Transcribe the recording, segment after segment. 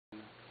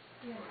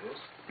it is?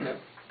 Yep.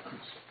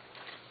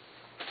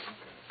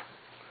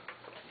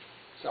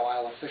 So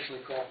I'll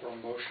officially call for a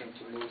motion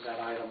to move that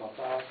item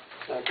above.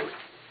 Second.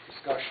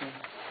 Discussion.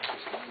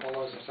 All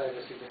those in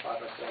favor signify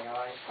by saying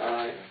aye.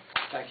 Aye.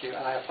 Thank you.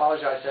 And I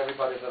apologize to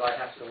everybody that I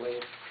have to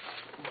leave,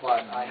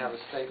 but I have a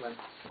statement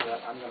that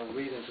I'm going to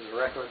read into the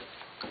record.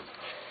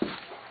 In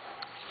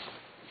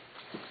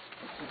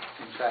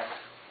fact,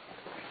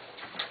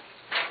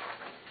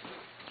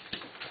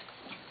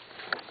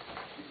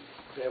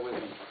 bear with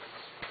me.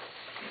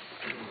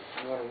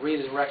 I'm going to read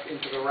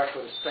into the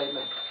record a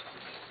statement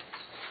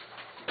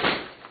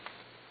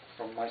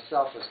from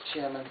myself as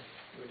chairman.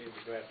 We need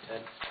to grab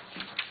Ted.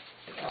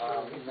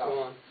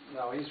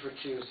 No, he's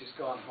recused. He's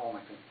gone home,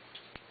 I think.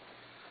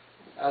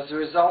 As a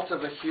result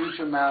of a huge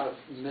amount of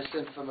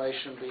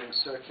misinformation being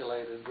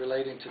circulated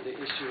relating to the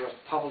issue of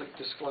public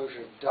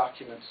disclosure of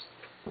documents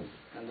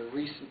and the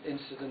recent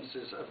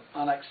incidences of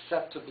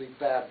unacceptably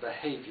bad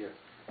behavior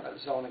at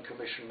zoning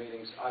commission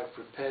meetings, I've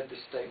prepared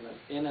this statement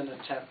in an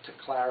attempt to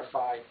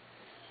clarify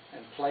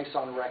and place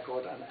on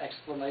record an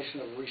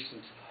explanation of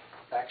recent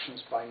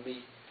actions by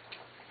me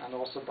and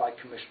also by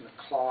Commissioner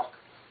Clark,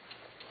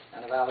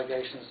 and of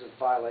allegations of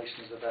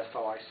violations of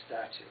FOI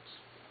statutes.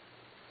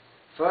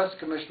 First,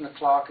 Commissioner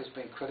Clark has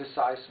been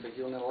criticized for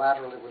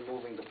unilaterally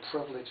removing the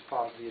privileged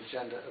part of the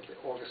agenda of the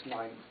August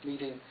 9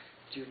 meeting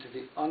due to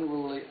the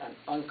unruly and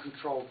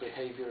uncontrolled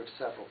behavior of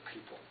several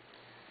people.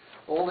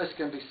 All this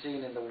can be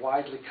seen in the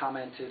widely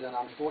commented and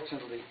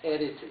unfortunately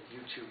edited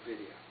YouTube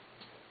video.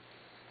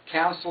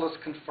 Council has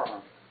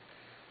confirmed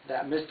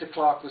that Mr.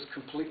 Clark was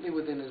completely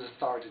within his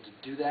authority to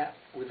do that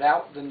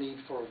without the need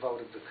for a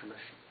vote of the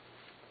Commission.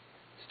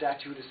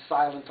 Statute is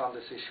silent on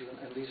this issue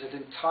and leaves it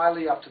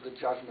entirely up to the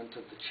judgment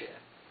of the chair.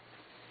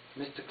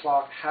 Mr.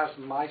 Clark has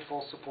my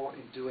full support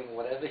in doing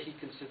whatever he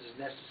considers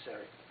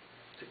necessary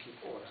to keep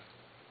order.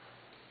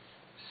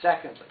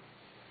 Secondly,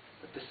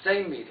 at the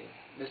same meeting,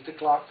 Mr.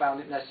 Clark found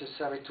it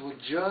necessary to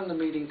adjourn the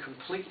meeting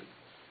completely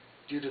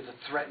due to the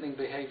threatening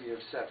behavior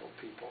of several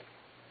people.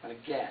 And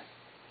again,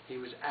 he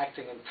was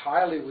acting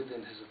entirely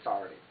within his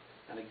authority,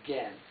 and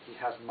again, he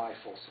has my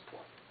full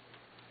support.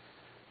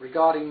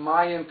 Regarding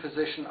my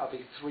imposition of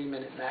a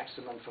 3-minute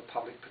maximum for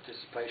public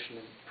participation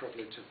and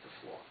privilege of the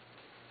floor.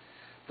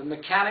 The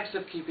mechanics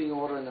of keeping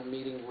order in the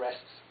meeting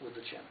rests with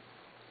the chairman.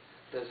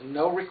 There's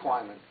no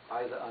requirement,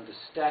 either under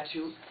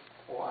statute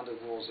or under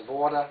rules of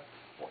order,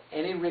 or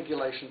any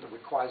regulation that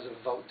requires a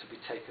vote to be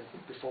taken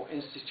before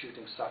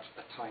instituting such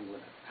a time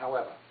limit.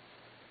 However,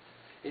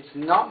 it's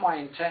not my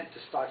intent to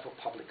stifle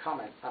public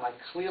comment, and I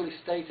clearly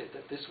stated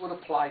that this would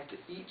apply to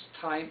each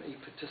time a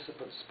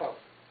participant spoke,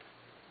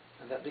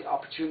 and that the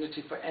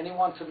opportunity for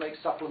anyone to make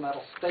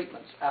supplemental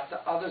statements after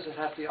others have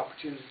had the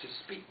opportunity to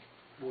speak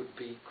would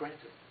be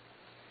granted.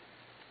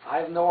 I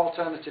have no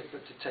alternative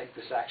but to take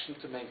this action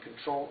to maintain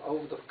control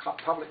over the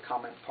public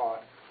comment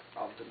part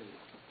of the meeting.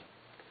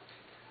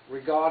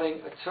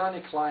 Regarding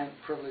attorney-client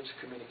privilege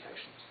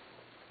communications.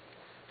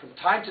 From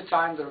time to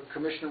time, the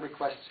Commission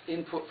requests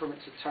input from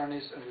its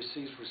attorneys and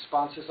receives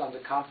responses under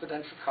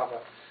confidential cover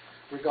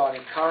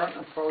regarding current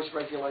and proposed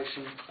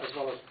regulation as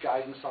well as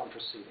guidance on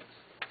proceedings.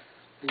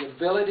 The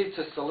ability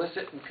to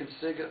solicit and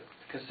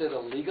consider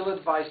legal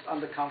advice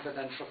under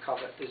confidential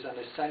cover is an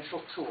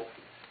essential tool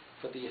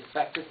for the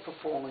effective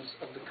performance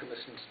of the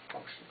Commission's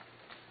function.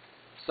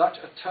 Such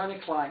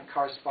attorney-client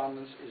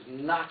correspondence is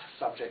not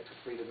subject to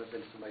freedom of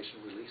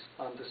information release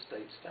under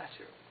state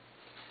statute.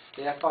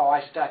 The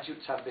FOI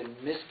statutes have been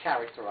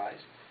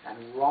mischaracterized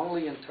and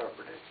wrongly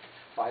interpreted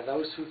by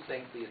those who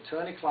think the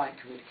attorney-client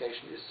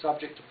communication is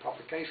subject to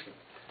publication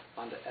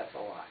under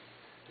FOI.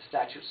 The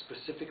statutes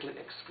specifically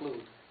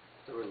exclude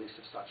the release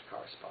of such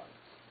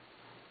correspondence.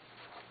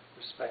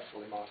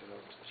 Respectfully, Martin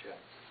Overton, Chair.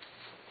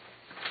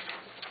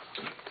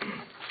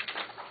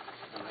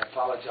 And I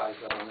apologize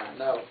that on that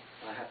note,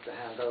 I have to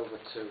hand over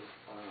to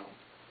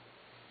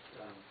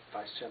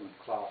Vice Chairman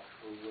Clark,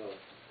 who will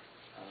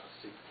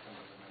seek some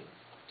of the amendment.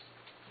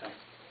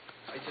 Thanks.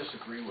 I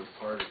disagree with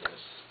part of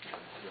this.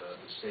 The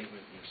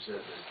statement you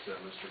said that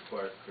Mr.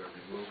 Clark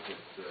removed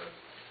it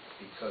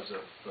because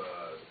of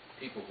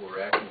people who were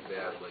acting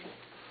badly.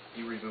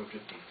 He removed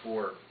it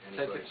before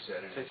anybody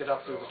said anything. Take it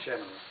up through the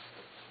chairman.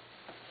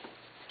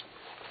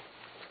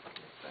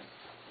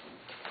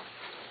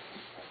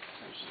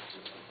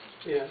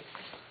 Yeah.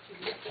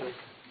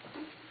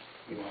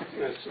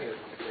 That's it.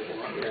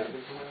 Yeah.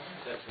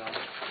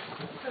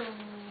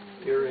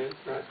 You're in,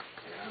 right?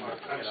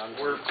 Yeah,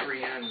 we're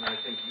 3N, and I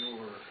think you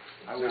were...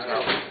 I was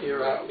out.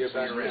 You're out. You're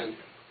back in.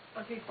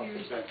 Okay, so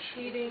you're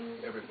seating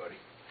Everybody.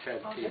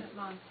 alternate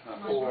month.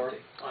 Or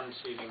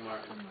unseating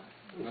Martin.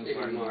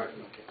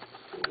 Martin.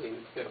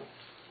 Okay.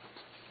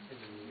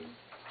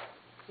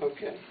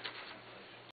 Okay.